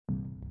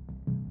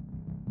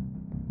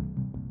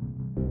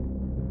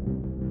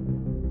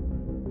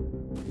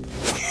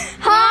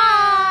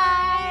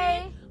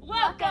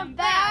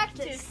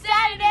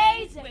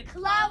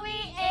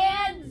Chloe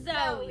and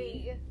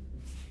Zoe.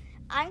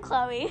 I'm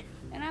Chloe.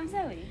 And I'm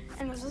Zoe.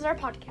 And this is our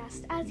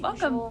podcast, as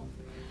Welcome. usual.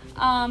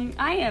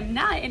 I am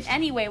not in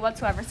any way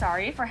whatsoever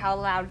sorry for how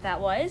loud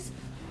that was.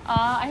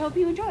 I hope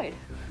you enjoyed.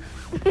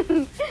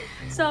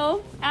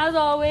 So, as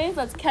always,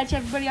 let's catch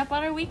everybody up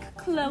on our week.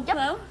 Chloe,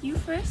 you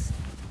first.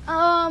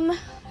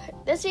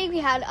 This week we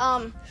had,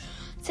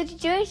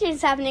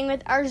 situations happening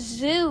with our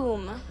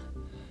Zoom.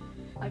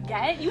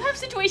 Again? You have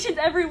situations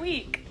every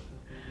week.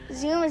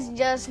 Zoom is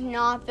just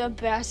not the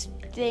best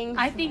thing.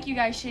 I think you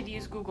guys should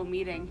use Google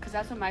Meeting, because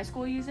that's what my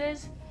school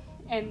uses,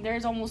 and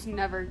there's almost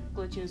never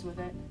glitches with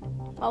it.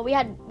 Well, we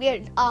had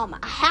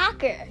a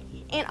hacker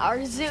in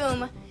our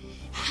Zoom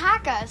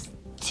hack us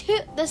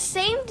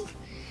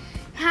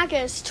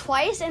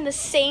twice in the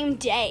same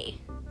day.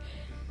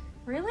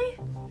 Really?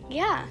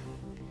 Yeah.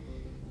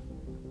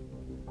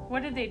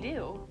 What did they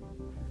do?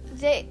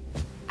 They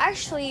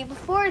actually,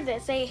 before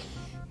this, they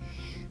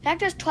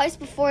hacked us twice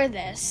before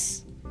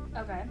this.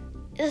 Okay.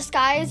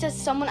 Disguised as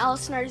someone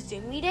else in our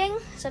Zoom meeting,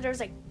 so there was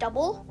like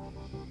double.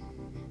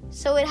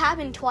 So it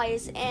happened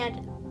twice,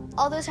 and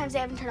all those times they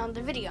haven't turned on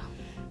the video.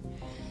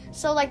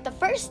 So like the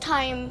first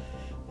time,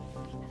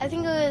 I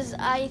think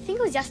it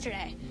was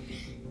yesterday.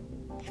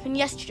 Even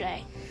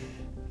yesterday.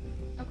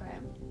 Okay.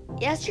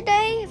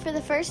 Yesterday, for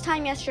the first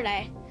time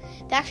yesterday,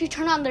 they actually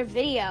turned on their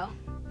video.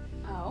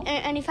 Oh.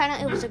 And you found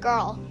out it was a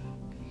girl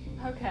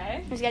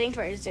Okay. who was getting to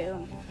our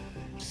Zoom.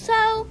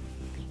 So,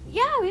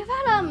 yeah, we've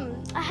had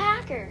a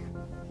hacker.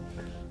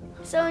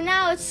 So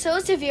now it's so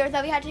severe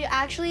that we had to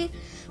actually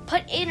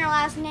put in our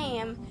last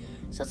name,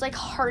 so it's like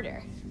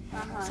harder.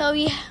 Uh-huh. So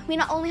we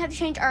not only have to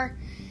change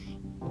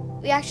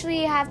we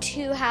actually have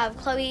to have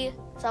Chloe,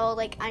 so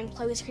like I'm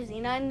Chloe's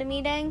Christina in the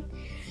meeting,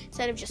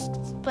 instead of just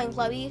plain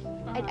Chloe.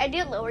 Uh-huh. I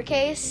did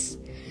lowercase,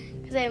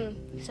 because I'm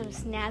so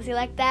snazzy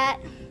like that.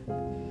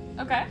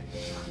 Okay.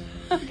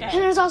 And Okay.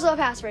 there's also a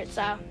password,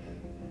 so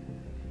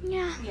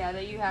yeah. Yeah,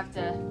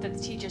 that the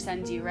teacher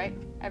sends you, right?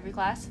 Every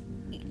class?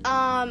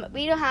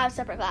 We don't have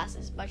separate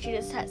classes, but she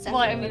just has separate.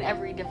 Well, I mean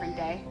every different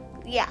day.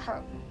 Yeah.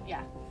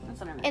 Yeah, that's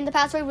what I meant. And the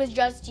password was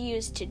just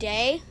used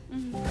today.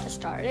 Mhm. Just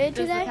started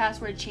Does today. the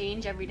password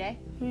change every day?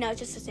 No, it's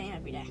just the same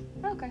every day.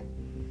 Okay.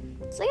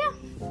 So yeah,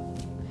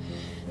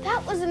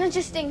 that was an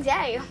interesting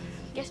day.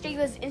 Yesterday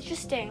was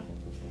interesting.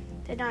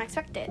 Did not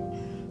expect it.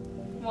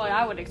 Well,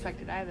 I would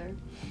expect it either.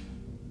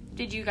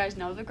 Did you guys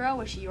know the girl?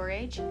 Was she your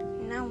age?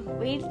 No,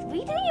 we didn't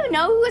even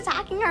know who was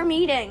hacking our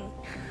meeting.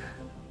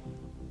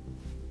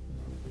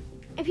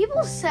 And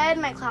people said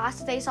in my class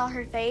that they saw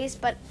her face,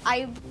 but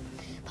I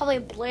probably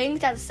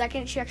blinked at the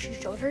second she actually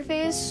showed her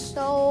face.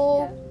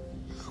 So,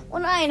 what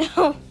do I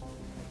know?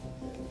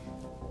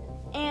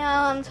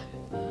 And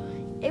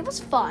it was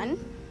fun.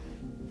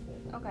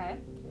 Okay.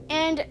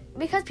 And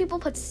because people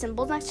put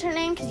symbols next to their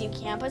name, because you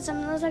can't put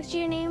symbols next to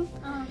your name,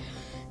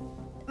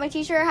 my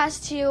teacher has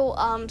to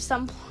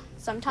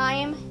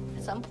sometime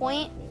at some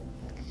point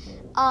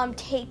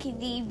take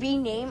the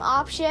rename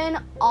option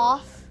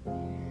off.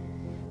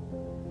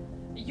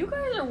 You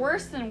guys are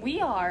worse than we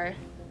are.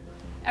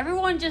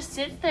 Everyone just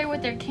sits there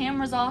with their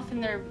cameras off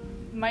and their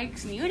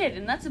mics muted,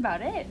 and that's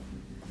about it.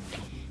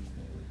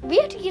 We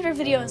have to keep our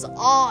videos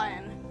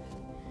on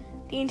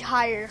the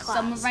entire class.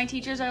 Some of my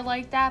teachers are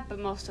like that, but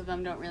most of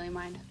them don't really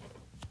mind.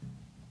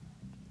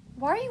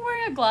 Why are you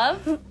wearing a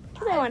glove?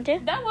 Because I want to.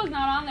 That was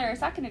not on there a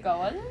second ago,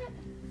 was it?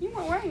 You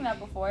weren't wearing that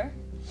before.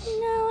 No,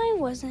 I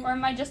wasn't. Or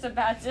am I just a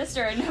bad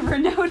sister and never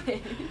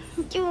noticed?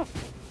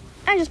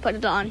 I just put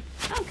it on.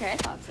 Okay, I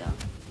thought so.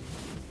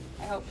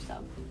 I hope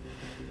so.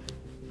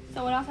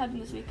 So what else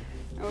happened this week?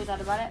 Or was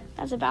that about it?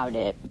 That's about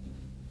it.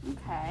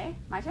 Okay.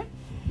 My turn?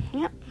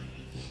 Yep.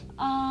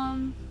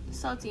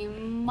 So let's see.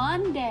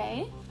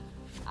 Monday.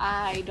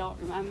 I don't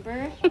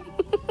remember.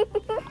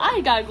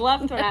 I got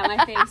gloves thrown at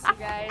my face, you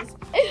guys.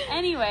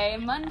 Anyway,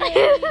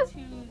 Monday,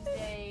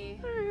 Tuesday,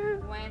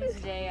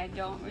 Wednesday, I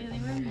don't really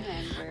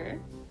remember.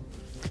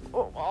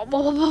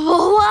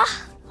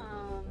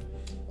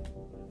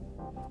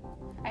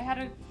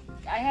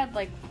 I had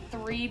like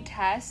 3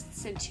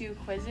 tests and 2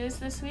 quizzes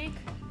this week.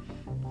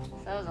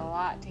 So that was a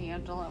lot to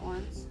handle at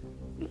once.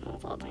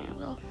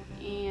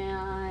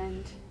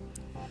 And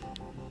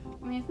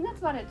I mean, I think that's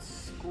about it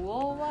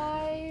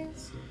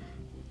school-wise.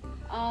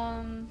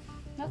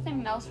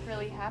 Nothing else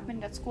really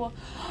happened at school.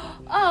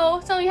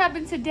 Oh, something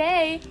happened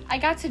today. I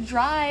got to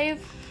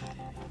drive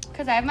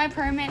because I have my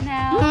permit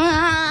now.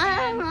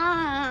 And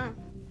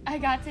I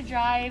got to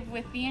drive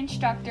with the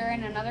instructor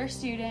and another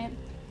student.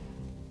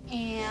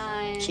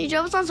 And She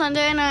drove us on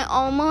Sunday, and I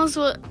almost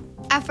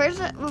at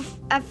first I was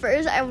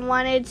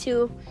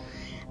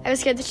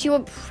scared that she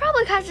would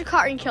probably catch a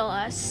car and kill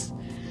us.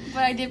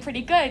 but I did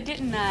pretty good,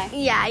 didn't I?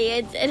 Yeah,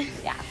 you did.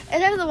 Yeah.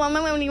 And there was the one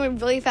moment when you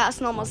went really fast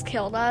and almost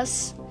killed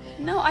us.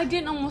 No, I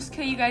didn't almost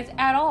kill you guys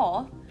at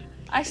all.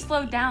 I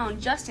slowed down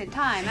just in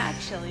time,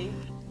 actually.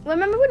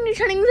 Remember when you're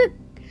turning the...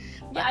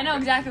 Yeah, I know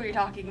exactly what you're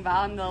talking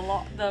about. On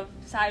the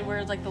side where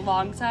it's like the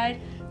long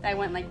side, that I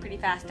went like pretty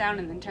fast down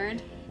and then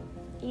turned.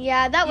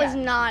 Yeah, that was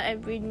Yeah. not a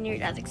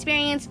near-death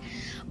experience,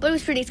 but it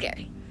was pretty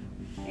scary.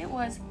 It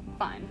was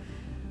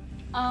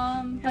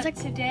fun. But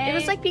today... It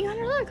was like being on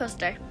a roller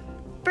coaster.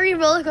 Free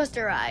roller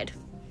coaster ride.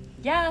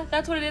 Yeah,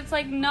 that's what it's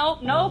like.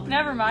 Nope,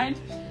 never mind.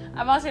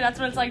 I'm about to say that's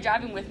what it's like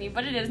driving with me,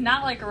 but it is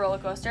not like a roller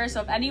coaster.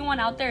 So if anyone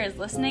out there is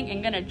listening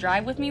and gonna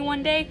drive with me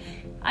one day,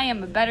 I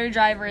am a better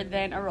driver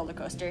than a roller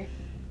coaster.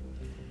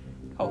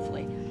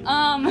 Hopefully.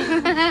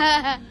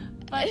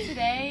 But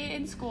today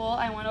in school,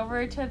 I went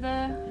over to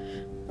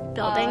the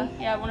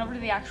Building. I went over to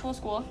the actual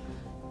school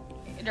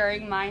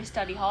during my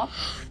study hall,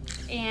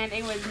 and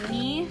it was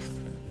me,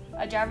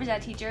 a driver's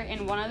ed teacher,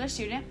 and one other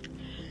student,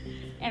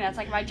 and that's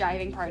like my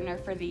driving partner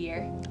for the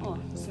year,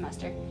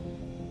 semester,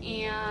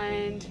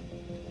 and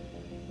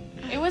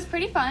it was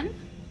pretty fun.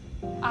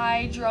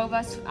 I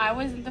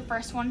was the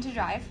first one to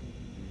drive,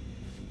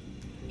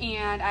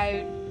 and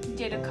I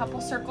did a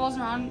couple circles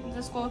around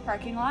the school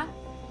parking lot,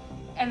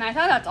 and I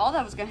thought that's all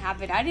that was going to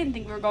happen. I didn't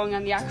think we were going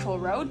on the actual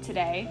road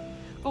today,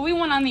 but we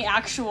went on the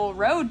actual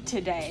road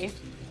today.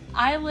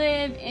 I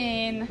live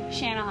in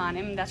Shanahan,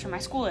 and that's where my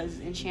school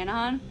is, in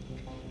Shanahan,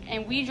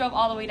 and we drove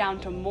all the way down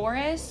to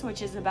Morris,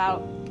 which is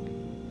about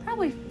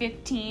probably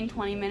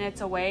 15-20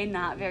 minutes away,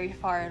 not very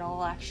far at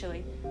all,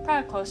 actually,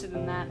 probably closer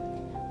than that.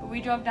 But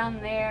we drove down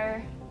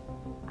there.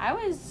 I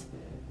was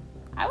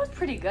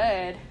pretty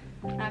good,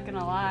 not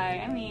gonna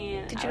lie. I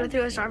mean, did you go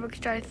through a Starbucks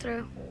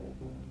drive-thru?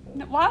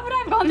 Why would I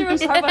have gone through a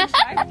Starbucks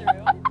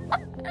drive-thru?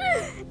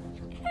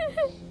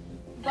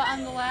 But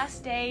on the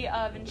last day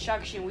of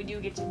instruction, we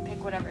do get to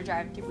pick whatever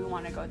drive-thru we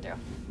want to go through.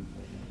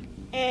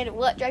 And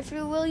what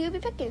drive-thru will you be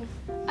picking?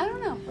 I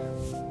don't know.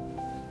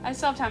 I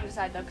still have time to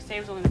decide, though, because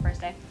today was only the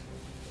first day.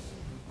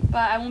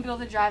 But I won't be able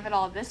to drive at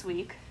all this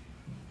week.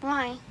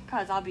 Why?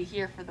 Because I'll be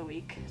here for the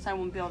week, so I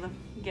won't be able to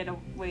get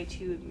away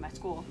to my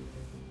school.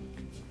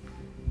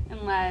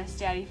 Unless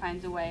Daddy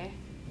finds a way.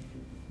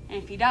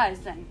 And if he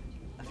does, then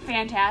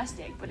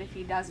fantastic. But if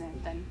he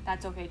doesn't, then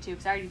that's okay, too.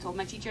 Because I already told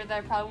my teacher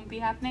that it probably won't be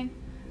happening.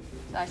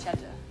 So I just had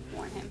to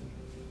warn him.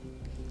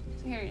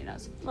 So here he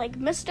knows. Like,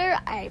 mister,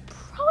 I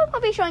probably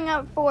won't be showing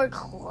up for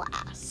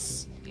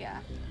class. Yeah.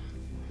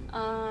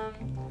 Oh,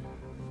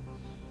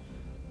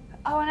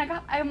 and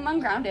I'm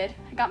ungrounded.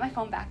 I got my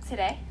phone back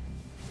today.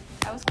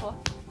 That was cool.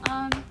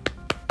 I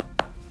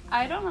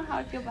don't know how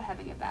I feel about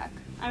having it back.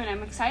 I mean,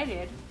 I'm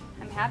excited.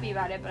 I'm happy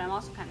about it, but I'm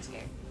also kind of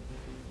scared.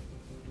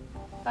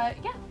 But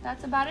yeah,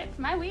 that's about it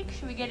for my week.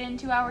 Should we get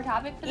into our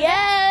topic for the day?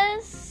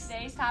 Yes!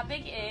 Today's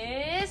topic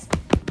is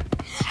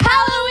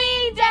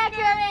Halloween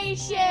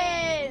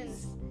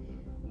decorations!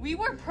 We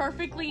were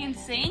perfectly in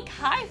sync.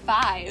 High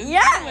five.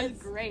 Yes! That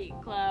was great,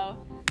 Chloe.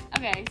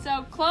 Okay,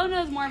 so Chloe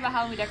knows more about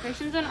Halloween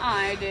decorations than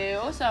I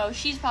do, so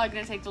she's probably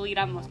going to take the lead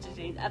on most of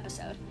today's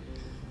episode.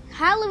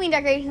 Halloween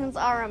decorations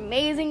are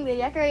amazing. They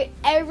decorate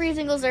every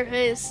single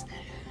surface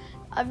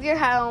of your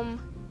house.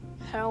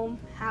 And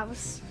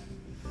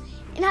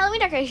Halloween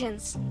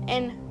decorations.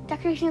 And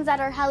decorations that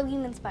are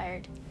Halloween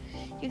inspired.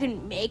 You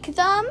can make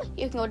them.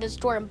 You can go to the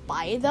store and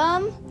buy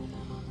them.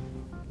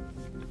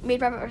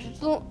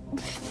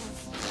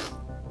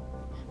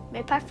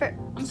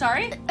 I'm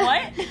sorry?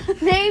 What?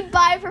 Made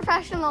by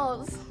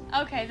professionals.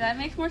 Okay, that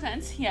makes more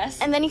sense. Yes.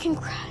 And then you can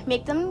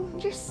make them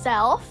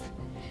yourself.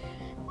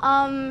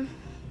 I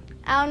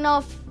don't know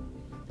if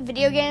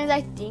video games,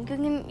 I think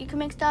you can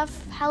make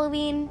stuff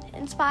Halloween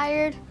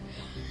inspired.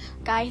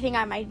 I think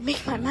I might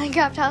make my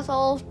Minecraft house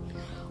all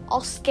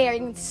scary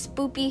and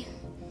spoopy.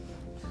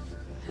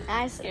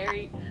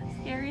 Scary,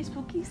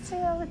 spooky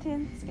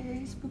skeletons.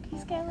 Scary, spooky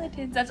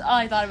skeletons. That's all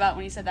I thought about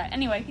when you said that.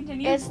 Anyway,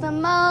 continue. It's the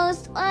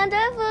most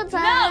wonderful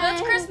time. No,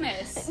 that's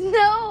Christmas.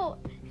 No.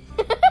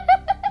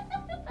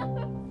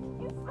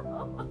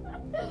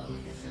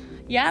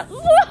 Yeah.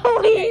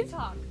 Okay,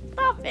 talk.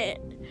 Stop it.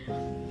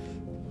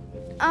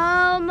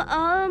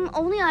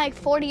 Only like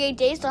 48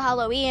 days till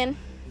Halloween.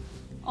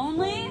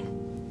 Only?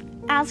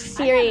 Ask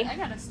Siri. I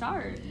gotta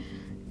start.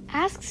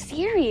 Ask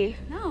Siri.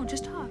 No,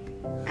 just talk.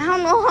 I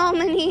don't know how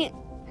many.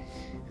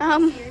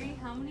 Siri,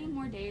 how many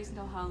more days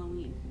until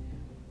Halloween?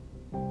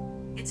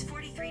 It's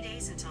 43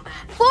 days until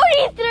that.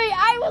 43.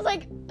 I was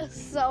like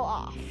so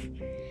off.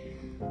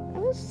 I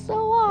was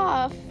so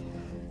off.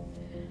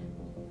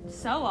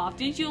 So off.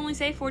 Didn't you only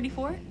say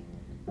 44?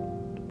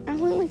 I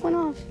only went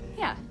off.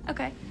 Yeah.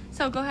 Okay.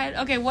 So go ahead.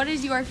 Okay. What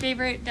is your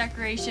favorite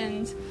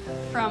decorations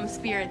from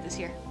Spirit this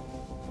year?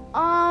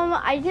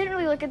 I didn't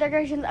really look at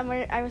decorations.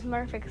 I was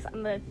more focused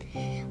on the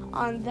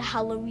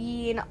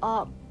Halloween,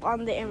 on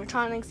the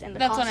animatronics and the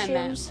costumes. That's what I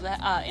meant. The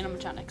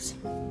animatronics.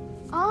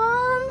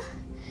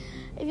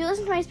 If you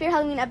listen to my Spirit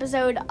Halloween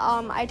episode,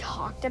 I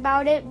talked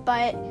about it,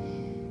 but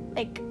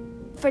like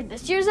for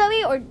this year,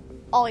 Zoe, or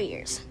all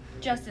years?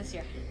 Just this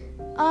year.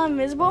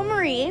 Miserable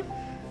Marie,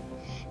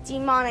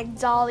 Demonic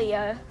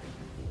Dahlia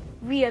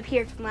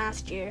reappeared from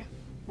last year,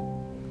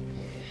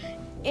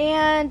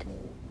 and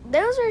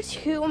those are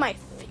two of my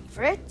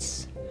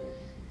favorites.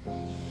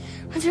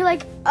 Because you're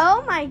like,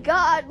 oh my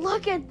god,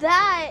 look at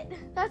that.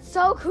 That's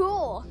so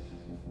cool.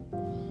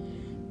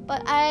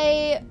 But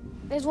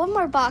there's one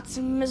more box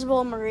of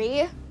Miserable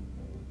Marie,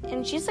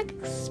 and she's like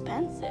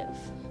expensive.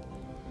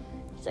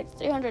 It's like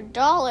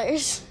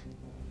 $300.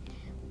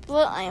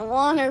 But I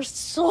want her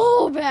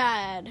so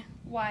bad.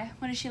 Why?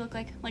 What does she look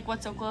like? Like,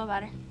 what's so cool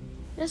about her?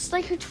 Just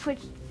like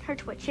her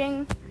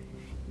twitching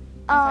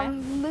Okay.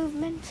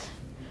 movement.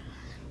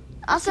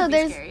 Could Also,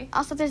 be scary.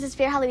 there's this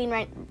fair Halloween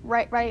right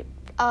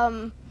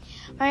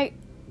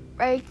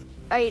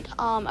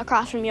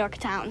across from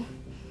Yorktown,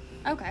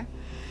 Okay.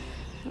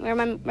 where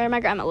my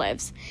grandma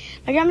lives.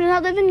 My grandma does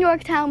not live in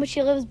Yorktown, but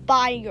she lives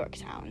by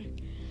Yorktown.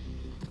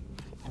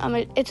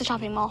 It's a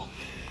shopping mall.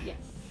 Yes.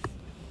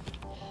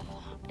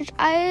 Which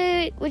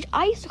I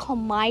used to call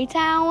my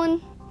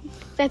town.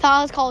 I thought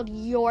it was called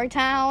your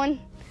town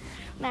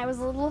when I was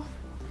little.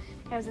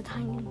 I was a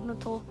tiny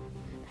little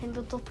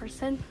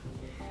person.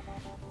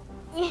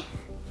 And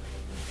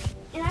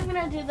I'm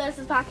gonna do this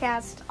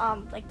podcast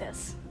like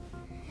this,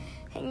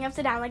 hanging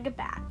upside down like a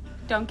bat.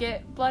 Don't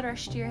get blood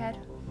rushed to your head.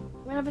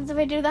 What happens if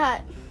I do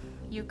that?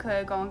 You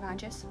could go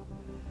unconscious.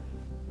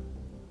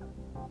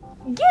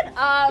 Get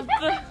up!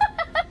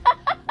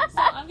 So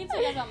I'm gonna tell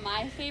you guys about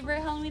my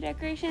favorite Halloween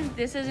decorations.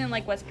 This isn't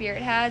like what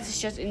Spirit has, it's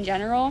just in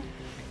general.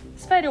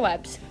 Spider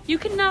webs. You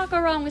cannot go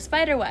wrong with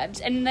spider webs.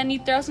 And then you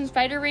throw some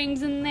spider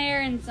rings in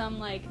there and some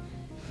like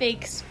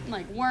fake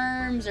like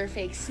worms or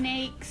fake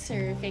snakes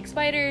or fake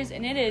spiders,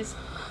 and it is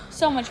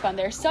so much fun.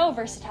 They're so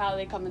versatile.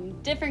 They come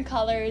in different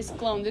colors,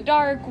 glow in the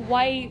dark,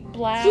 white,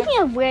 black.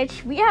 Speaking of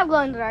which, we have glow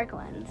in the dark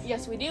ones.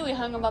 Yes, we do. We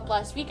hung them up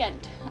last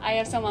weekend. I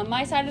have some on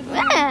my side of the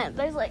room. Man,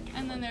 there's like.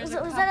 And then there's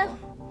Was that a?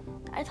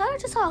 I thought I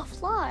just saw a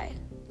fly.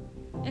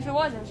 If it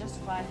was just a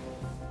fly.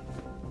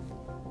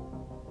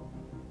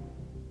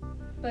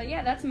 But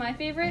yeah, that's my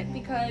favorite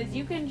because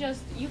you can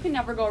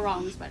never go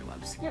wrong with spider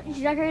webs. Yep,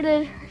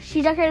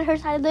 she decorated her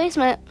side of the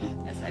basement.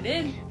 Yes, I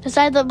did. The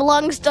side that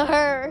belongs to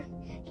her.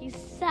 She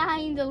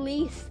signed a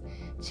lease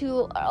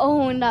to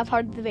own that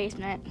part of the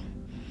basement.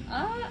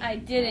 I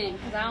didn't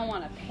because I don't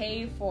want to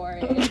pay for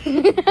it.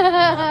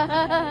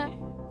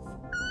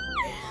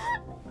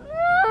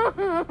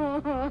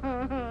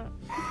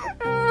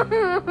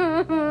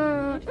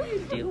 What are you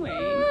doing?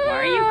 Why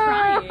are you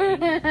crying?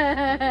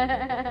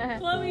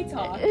 Chloe,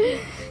 talk.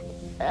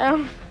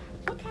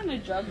 What kind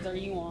of drugs are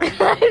you on?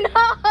 I'm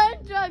not on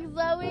drugs,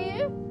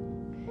 Zoe.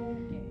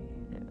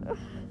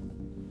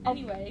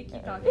 Anyway,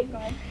 keep talking. Go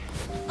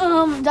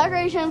ahead.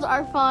 Decorations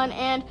are fun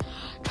and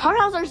try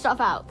out our stuff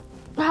out.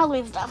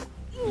 Halloween stuff.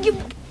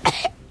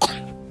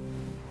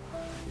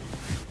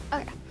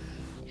 Okay.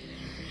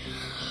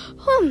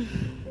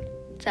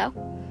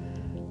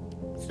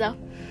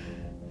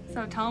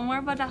 So tell them more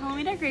about the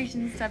Halloween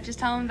decorations stuff. Just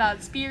tell them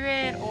about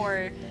Spirit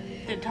or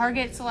the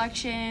Target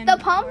selection. The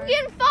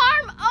pumpkin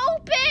farm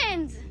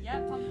opened. Yeah,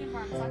 pumpkin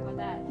farm. Talk about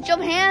that.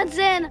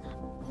 Johansson,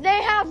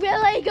 they have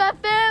really good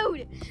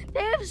food.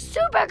 They have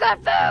super good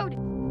food.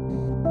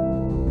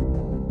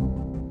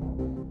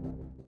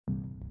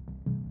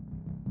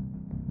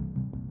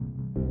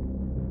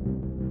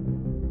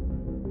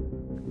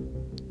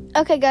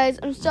 Okay, guys,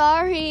 I'm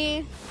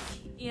sorry.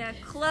 Yeah,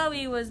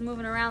 Chloe was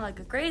moving around like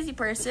a crazy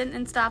person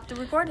and stopped the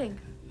recording.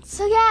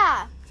 So,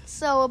 yeah.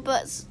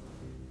 But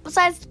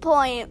besides the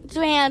point,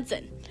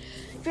 Johansson.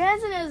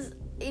 Johansson is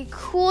a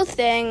cool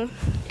thing.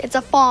 It's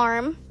a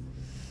farm.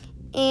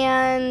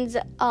 And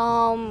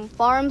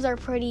farms are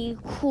pretty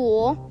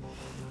cool.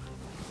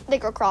 They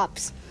grow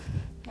crops.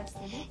 Yes,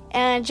 they do.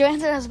 And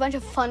Johansson has a bunch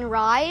of fun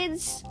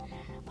rides,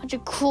 a bunch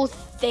of cool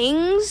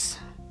things.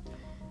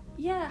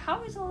 Yeah,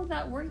 how is all of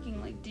that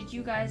working? Like, did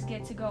you guys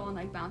get to go on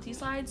like bouncy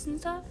slides and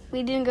stuff?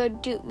 We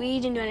didn't do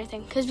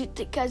anything because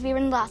we were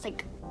in the last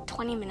like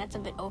 20 minutes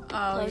of it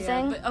closing.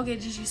 Yeah. But okay,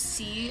 did you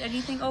see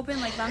anything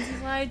open like bouncy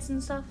slides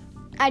and stuff?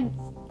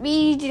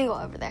 We didn't go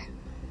over there.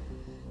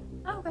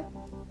 Oh, okay.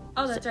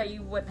 Oh, that's right.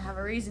 You wouldn't have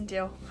a reason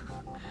to.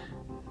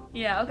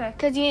 Yeah. Okay.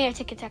 Because you need a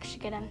ticket to actually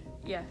get in.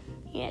 Yeah.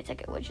 You need a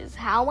ticket, which is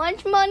how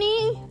much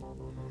money?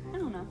 I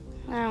don't know.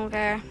 I don't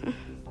care.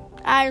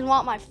 I just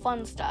want my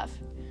fun stuff.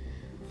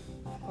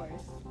 Of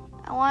course.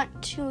 I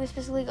want to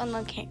specifically on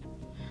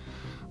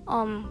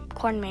the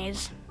corn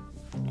maze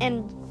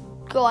and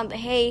go on the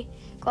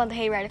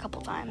hayride a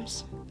couple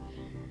times.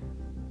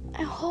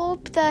 I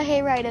hope the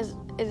hayride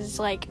is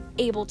like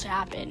able to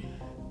happen.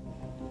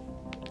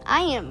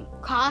 I am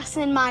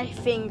crossing my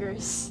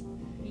fingers.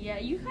 Yeah,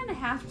 you kind of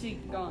have to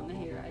go on the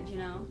hayride, you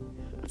know.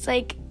 It's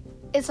like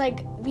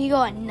we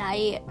go at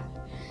night.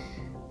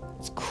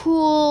 It's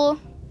cool,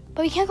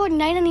 but we can't go at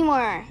night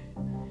anymore.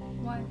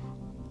 Why?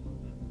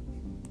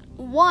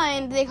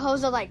 One, they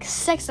close at like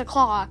 6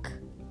 o'clock.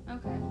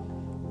 Okay.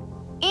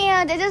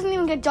 And it doesn't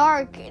even get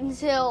dark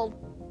until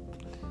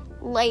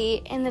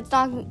late, and it's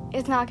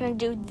not gonna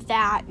do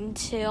that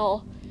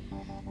until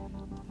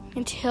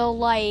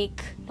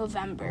like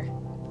November.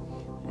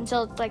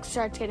 Until it like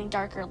starts getting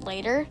darker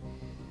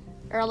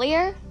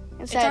earlier.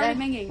 It's already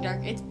been getting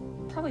dark. It's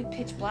probably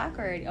pitch black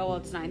already. Oh, well,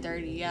 it's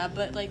 9:30, yeah.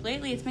 But like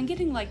lately, it's been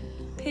getting like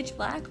pitch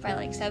black by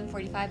like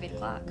 7:45, 8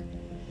 o'clock.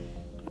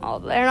 Oh,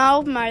 they're not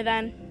open by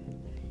then.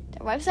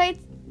 Their website,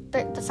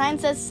 the sign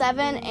says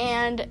 7,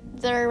 and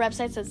their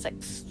website says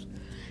 6.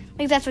 I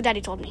think that's what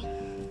Daddy told me.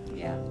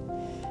 Yeah.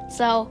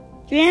 So,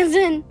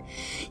 Johansson,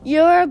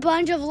 you're a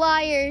bunch of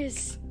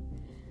liars.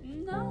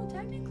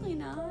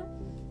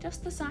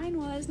 Just the sign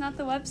was, not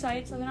the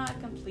website, so they're not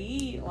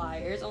complete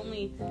liars,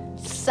 only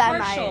Semi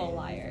partial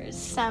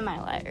liars.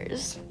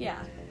 liars.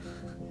 Yeah.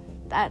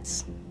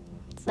 That's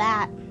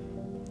that.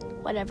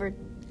 Whatever.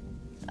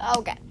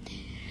 Okay.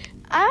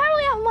 I don't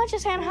really have much to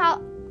say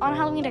on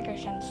Halloween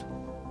decorations.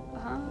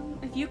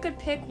 If you could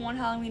pick one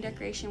Halloween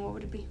decoration, what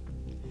would it be?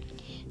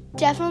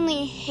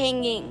 Definitely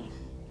hanging.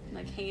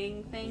 Like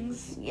hanging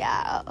things?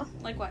 Yeah.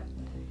 Like what?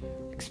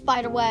 Like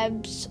spider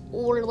webs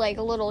or like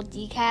little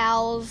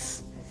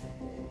decals.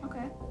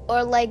 Okay.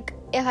 Or like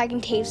if I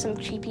can tape some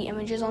creepy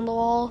images on the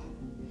wall.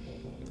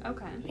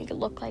 Okay. Make it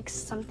look like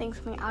something's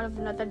coming out of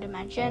another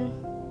dimension.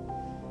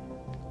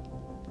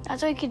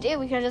 That's what we could do.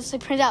 We could just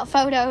like, print out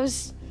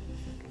photos.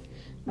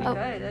 We could.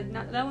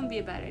 That wouldn't be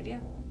a bad idea.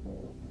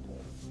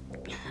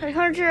 When you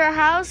come to your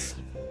house,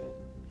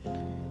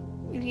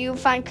 if you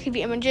find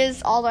creepy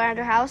images all around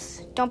your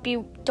house, don't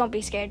be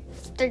scared.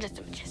 They're just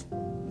images.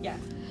 Yeah.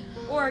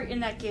 Or in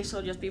that case,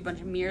 it'll just be a bunch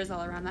of mirrors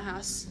all around the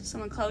house. So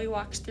when Chloe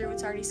walks through,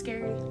 it's already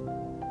scary.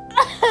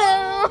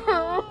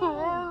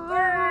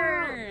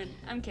 Burn!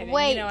 I'm kidding.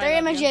 Wait, You know they're I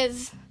love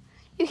images.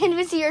 You can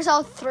even see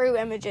yourself through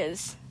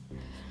images.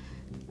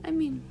 I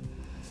mean,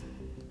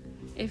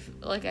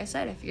 like I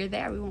said, if you're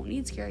there, we won't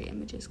need scary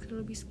images because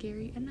it'll be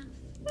scary enough.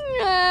 Boom!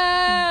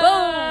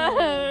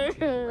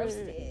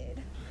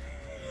 Roasted.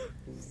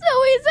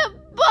 Zoe's a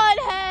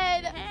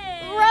butthead.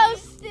 Hey.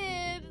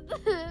 Roasted.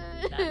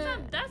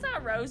 That's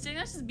not roasting.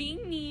 That's just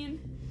being mean.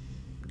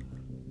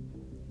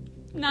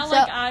 Not So-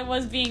 like I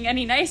was being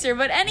any nicer,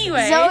 but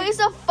anyway. Zoe's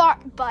a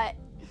fart butt.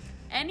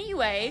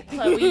 Anyway,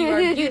 Chloe, you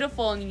are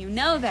beautiful and you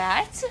know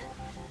that.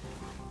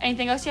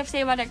 Anything else you have to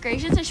say about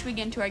decorations, or should we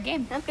get into our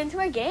game? Let's get into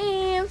our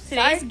game.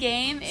 Today's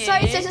game is...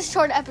 Sorry, it's such a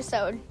short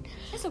episode.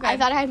 It's okay. I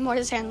thought I had more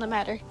to say on the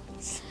matter.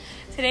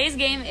 Today's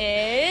game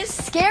is...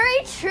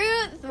 Scary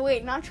truth.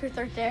 Wait, not truth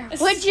or dare.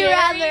 Would you Scary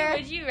rather?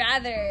 Would you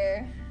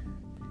rather?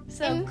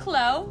 So,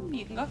 Chloe,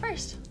 you can go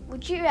first.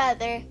 Would you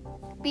rather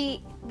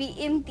be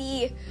in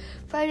the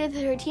Friday the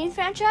 13th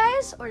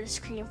franchise or the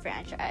Scream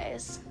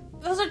franchise?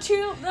 Those are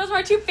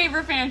my two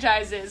favorite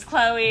franchises,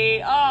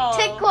 Chloe. Oh.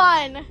 Pick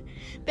one.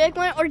 Pick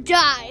one or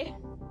die.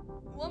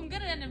 Well, I'm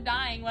gonna end up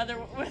dying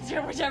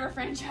whichever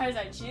franchise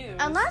I choose.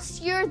 Unless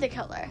you're the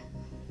killer.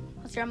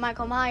 Unless you're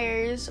Michael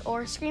Myers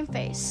or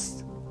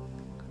Screamface.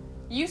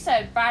 You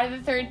said Friday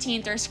the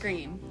 13th or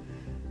Scream.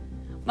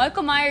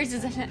 Michael Myers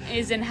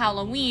is in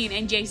Halloween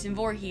and Jason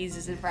Voorhees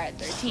is in Friday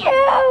the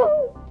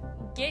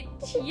 13th. Get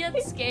your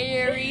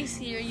scary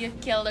serial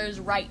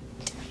killers right.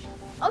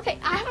 Okay,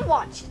 I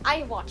watched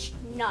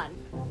none.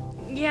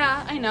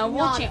 Yeah, I know.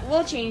 None.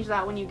 We'll change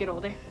that when you get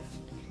older.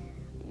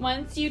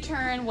 Once you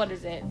turn, what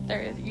is it?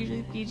 They're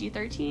usually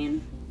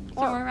PG-13,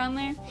 somewhere around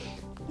there.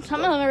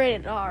 Some of them are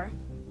rated R.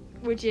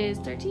 Which is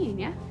 13,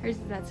 yeah? Or is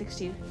that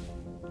 16?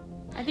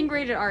 I think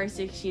rated R is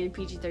 16 and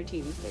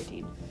PG-13 is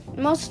 13.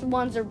 Most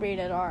ones are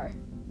rated R.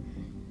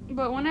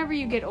 But whenever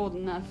you get old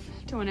enough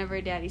to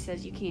whenever Daddy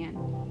says you can,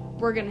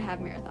 we're gonna have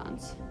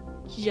marathons.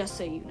 Just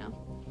so you know.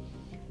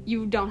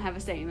 You don't have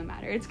a say in the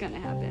matter. It's gonna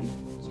happen.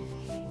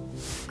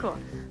 Cool.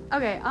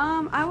 Okay,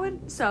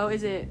 so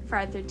is it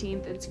Friday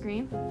 13th and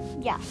Scream?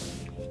 Yeah.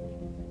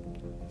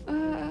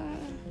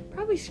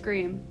 Probably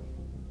Scream.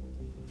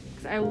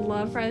 Because I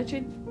love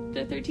Friday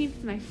the 13th.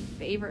 It's my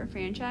favorite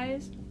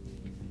franchise.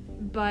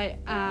 But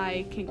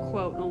I can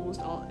quote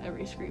almost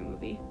every Scream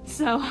movie.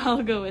 So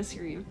I'll go with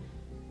Scream.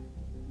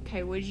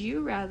 Okay, would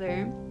you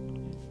rather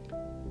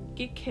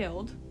get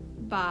killed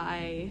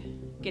by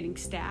getting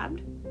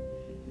stabbed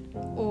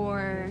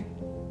or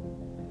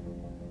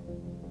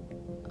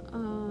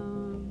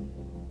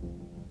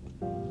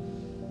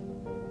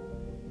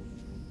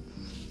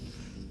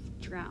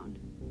drowned?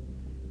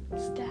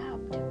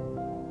 Stabbed.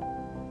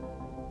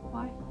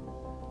 Why?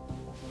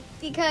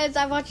 Because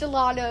I watch a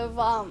lot of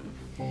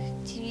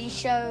TV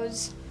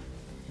shows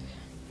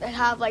that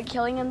have like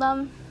killing in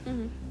them.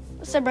 Mm-hmm.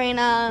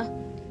 Sabrina,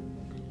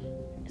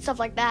 stuff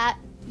like that.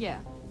 Yeah.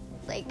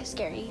 Like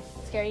scary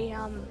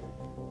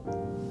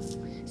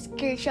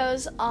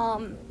shows. I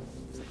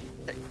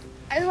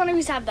just want to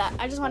be stabbed that.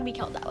 I just want to be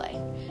killed that way.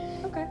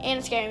 Okay. And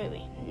a scary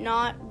movie.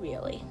 Not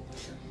really.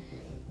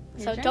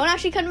 So Your turn? don't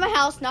actually come to my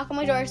house, knock on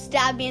my door,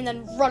 stab me, and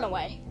then run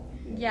away.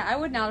 Yeah, I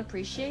would not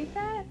appreciate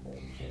that.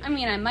 I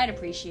mean, I might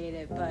appreciate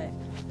it, but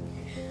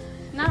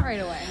not right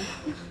away.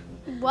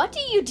 What do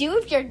you do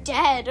if you're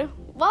dead?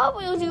 What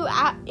will you do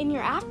in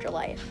your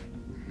afterlife?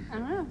 I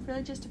don't know. It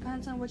really just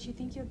depends on what you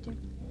think you'll do.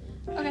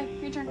 Okay,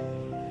 your turn.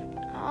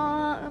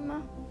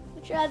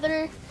 Would you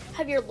rather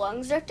have your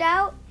lungs ripped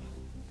out?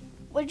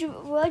 Would you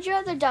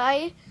rather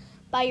die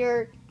by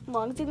your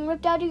lungs being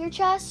ripped out of your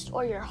chest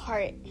or your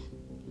heart?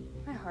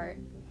 My heart.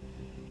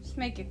 Just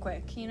make it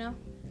quick, you know?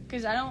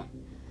 Because I don't...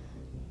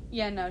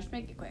 Yeah, no, just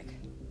make it quick.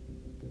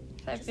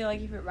 I feel like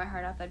if you rip my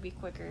heart out, that'd be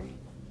quicker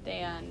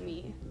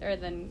than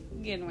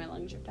getting my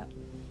lungs ripped out.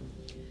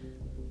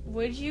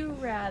 Would you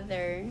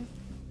rather...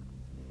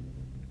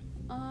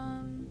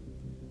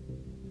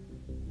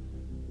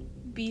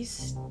 be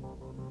stuck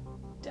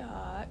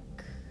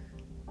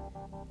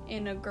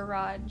in a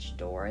garage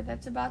door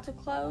that's about to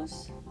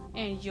close,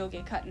 and you'll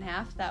get cut in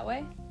half that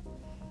way,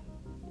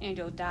 and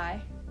you'll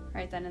die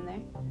right then and there?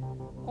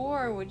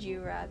 Or would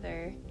you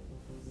rather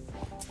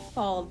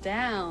fall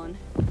down,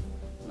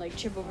 like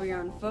trip over your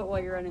own foot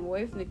while you're running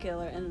away from the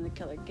killer, and then the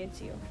killer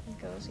gets you and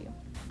kills you?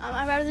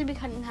 I'd rather be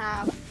cut in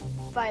half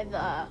by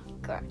the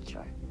garage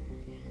door.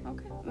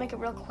 Okay. Make it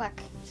real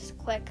quick. Just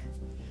quick.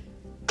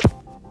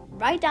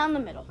 Right down the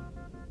middle.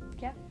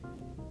 Yeah.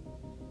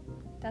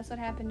 That's what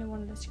happened in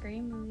one of the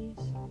Scream movies.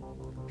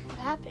 What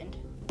happened?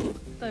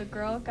 The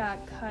girl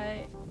got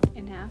cut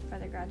in half by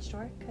the garage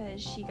door because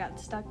she got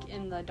stuck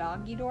in the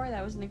doggy door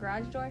that was in the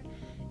garage door.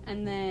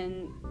 And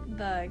then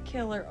the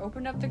killer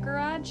opened up the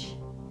garage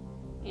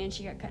and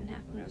she got cut in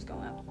half when it was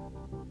going up.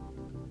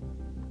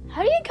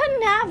 How do you cut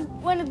in half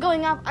when it's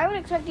going up? I would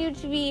expect you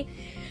to be...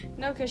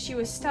 No, because she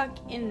was stuck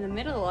in the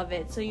middle of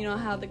it. So you know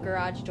how the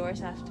garage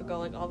doors have to go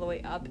like all the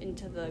way up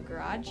into the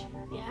garage?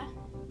 Yeah.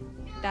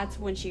 That's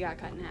when she got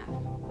cut in half.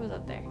 It was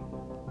up there.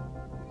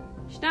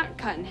 She's not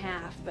cut in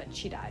half, but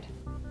she died.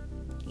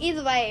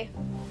 Either way,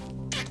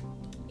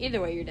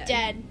 you're dead.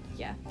 dead.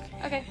 Yeah.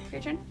 Okay,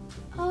 your turn.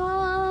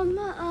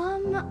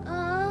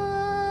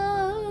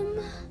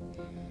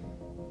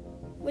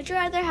 Would you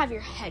rather have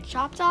your head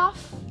chopped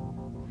off?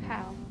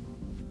 How?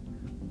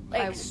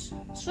 Like, By-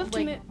 swift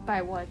Like,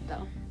 by what,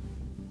 though?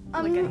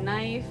 Like a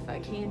knife,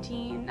 a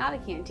canteen? Not a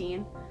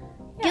canteen.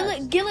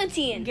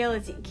 guillotine.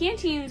 Guillotine.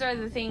 Canteens are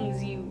the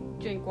things you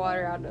drink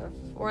water out of,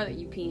 or that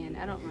you pee in.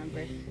 I don't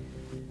remember.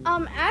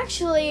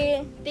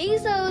 Actually, they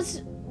use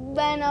those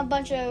when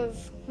when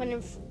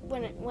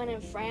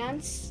in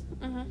France.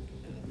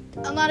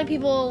 Mm-hmm. A lot of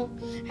people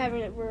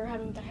were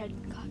having their head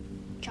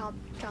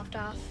chopped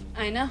off.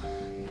 I know.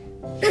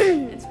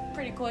 It's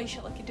pretty cool. You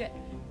should look into it.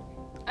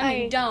 I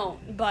mean,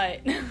 don't, but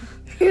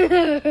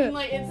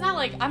like, it's not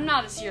like I'm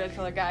not a serial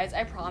killer, guys.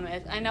 I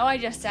promise. I know I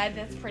just said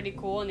that's pretty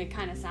cool, and it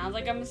kind of sounds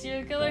like I'm a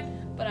serial killer,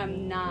 but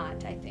I'm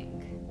not. I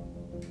think.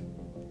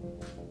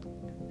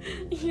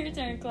 Your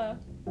turn, Chloe.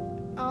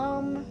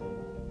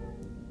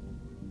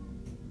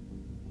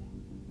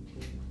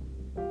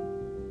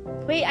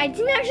 Wait, you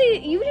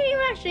didn't even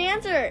actually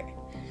answer.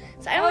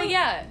 So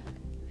Yeah.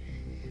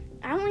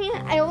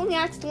 I only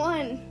asked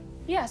one.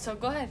 Yeah, so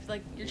go ahead.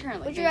 Like, your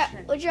turn. Like,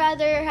 Would you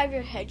rather have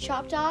your head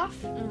chopped off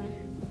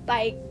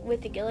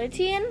with the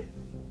guillotine,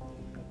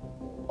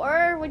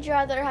 or would you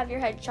rather have your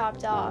head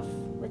chopped off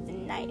with a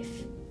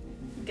knife?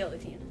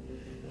 Guillotine.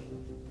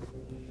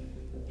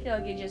 I feel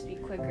like it'd just be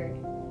quicker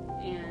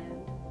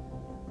and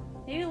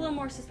maybe a little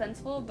more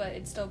suspenseful, but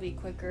it'd still be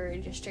quicker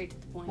and just straight to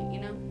the point, you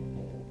know?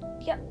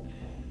 Yep.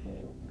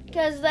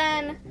 Because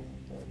then,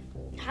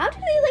 how do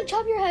they like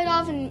chop your head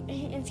off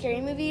in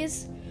scary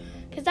movies?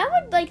 Because that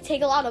would like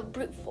take a lot of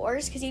brute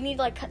force. Because you need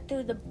to like cut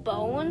through the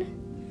bone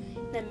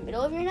in the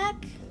middle of your neck.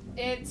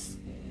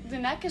 The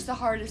neck is the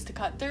hardest to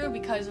cut through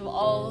because of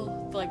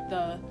all like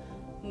the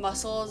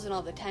muscles and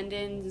all the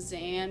tendons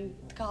and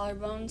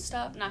collarbone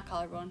stuff. Not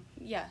collarbone.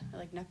 Yeah,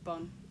 like neck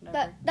bone.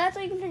 Whatever. That's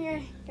how you can turn your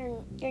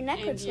neck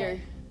And would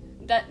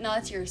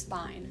that's your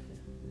spine.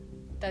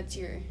 That's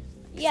your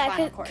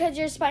spinal cord. because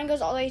your spine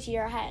goes all the way to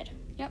your head.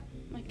 Yep,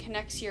 it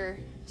connects your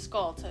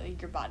skull to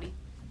your body.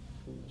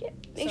 Yeah.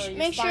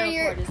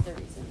 Cord is the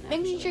reason.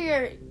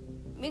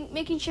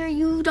 Making sure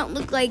you don't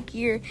look like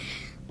you're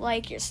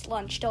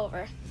slunched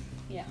over.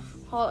 Yeah.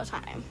 All the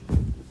time.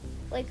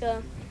 Like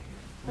a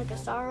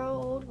sorrow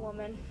old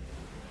woman.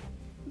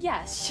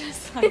 Yes,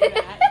 just like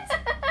that.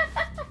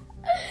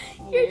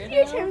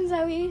 Your turn,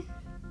 Zoe.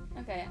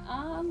 Okay,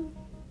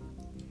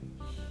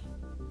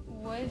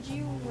 would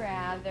you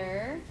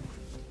rather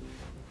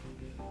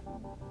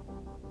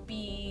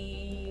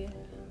be...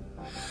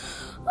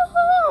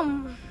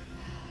 Dang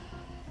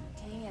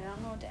it, I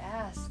don't know what to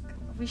ask.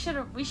 We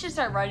should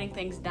start writing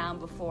things down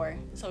before,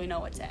 so we know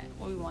what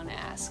we want to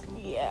ask.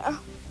 Yeah.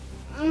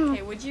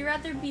 Okay, would you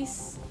rather be...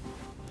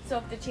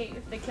 So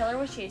if the killer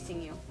was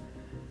chasing you,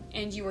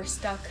 and you were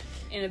stuck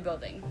in a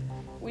building,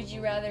 would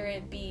you rather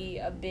it be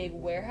a big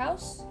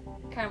warehouse,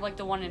 kind of like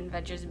the one in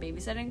Adventures in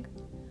Babysitting,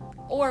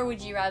 or would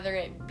you rather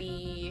it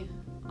be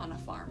on a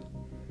farm?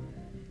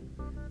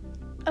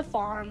 A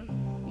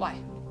farm. Why?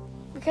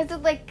 Because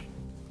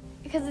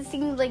it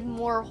seems like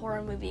more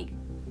horror movie,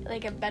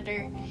 like a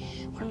better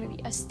horror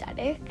movie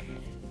aesthetic.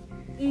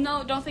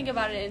 No, don't think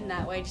about it in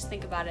that way. Just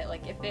think about it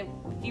like if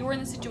you were in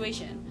the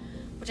situation,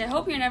 which I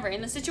hope you're never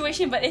in the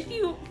situation, but if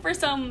you, for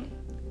some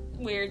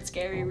weird,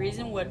 scary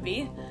reason, would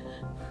be,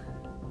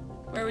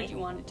 where would you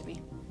want it to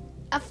be?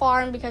 A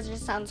farm, because it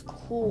just sounds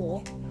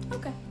cool.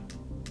 Okay.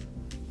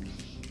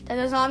 That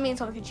does not mean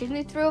someone can chase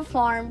me through a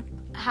farm,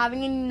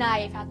 having a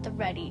knife at the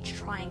ready,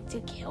 trying to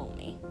kill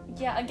me.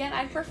 Yeah, again,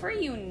 I'd prefer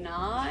you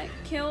not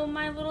kill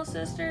my little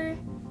sister,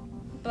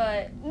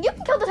 but... You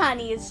can kill the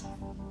tinies,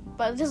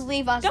 but just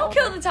leave us Don't over.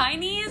 kill the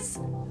tinies!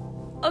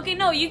 Okay,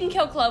 no, you can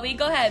kill Chloe.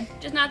 Go ahead.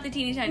 Just not the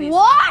teeny tinies.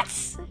 What?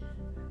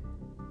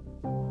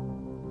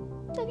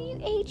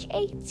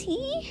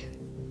 W-H-A-T?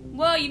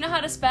 Whoa, you know how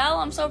to spell?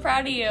 I'm so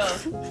proud of you.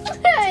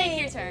 Take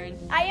your turn.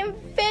 I am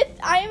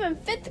in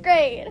fifth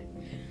grade.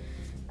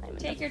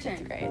 Take your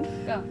turn. Grade.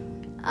 Go.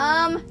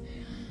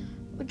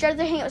 Would you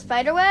rather hang out with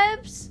spider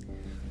webs,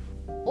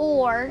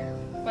 or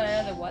What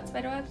are the what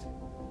spider webs?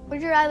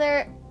 would you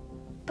rather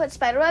put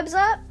spider webs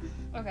up,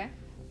 Okay.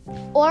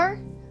 or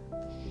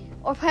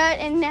put it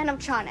in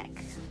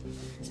animatronic?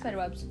 Spider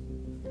webs.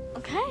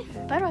 Okay,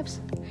 spider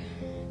webs.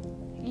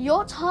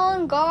 Your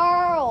turn,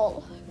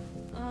 girl.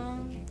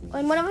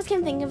 When one of us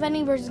can think of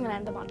any, we're just gonna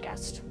end the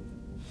podcast.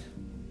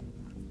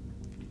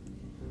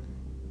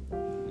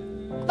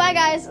 Bye,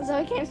 guys. So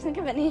I can't think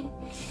of any.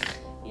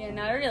 Yeah,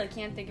 no, I really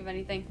can't think of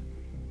anything.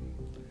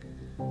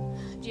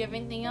 Do you have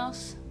anything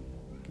else?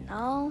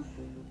 No.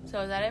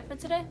 So is that it for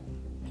today?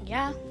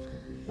 Yeah.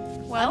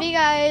 Well, Love you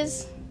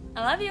guys.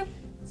 I love you.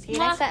 See you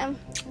Mwah. next time.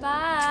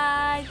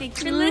 Bye.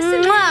 Thanks for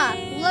listening.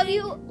 Mwah. Love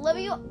you. Love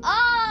you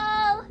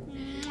all.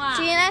 Mwah.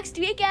 See you next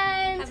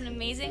weekend. Have an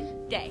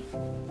amazing day.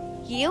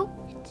 You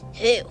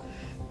too.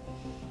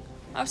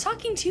 I was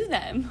talking to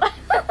them.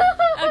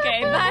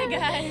 Okay, bye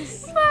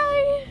guys.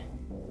 Bye.